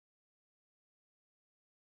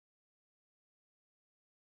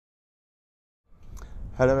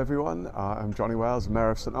Hello everyone, I'm Johnnie Wells,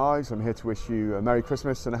 Mayor of St Ives. I'm here to wish you a Merry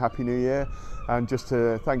Christmas and a Happy New Year, and just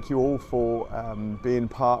to thank you all for being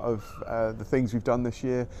part of the things we've done this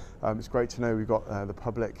year. It's great to know we've got the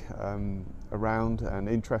public around and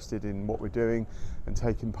interested in what we're doing and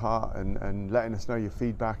taking part and letting us know your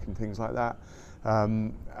feedback and things like that.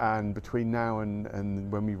 And between now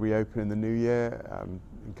and when we reopen in the new year,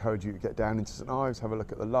 encourage you to get down into St Ives, have a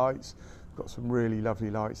look at the lights. We've got some really lovely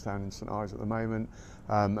lights down in St Ives at the moment,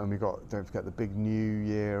 and we've got, don't forget, the big New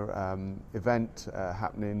Year event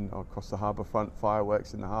happening across the harbour front,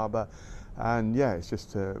 fireworks in the harbour. And yeah, it's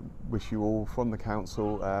just to wish you all from the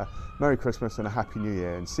council Merry Christmas and a Happy New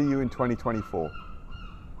Year, and see you in 2024.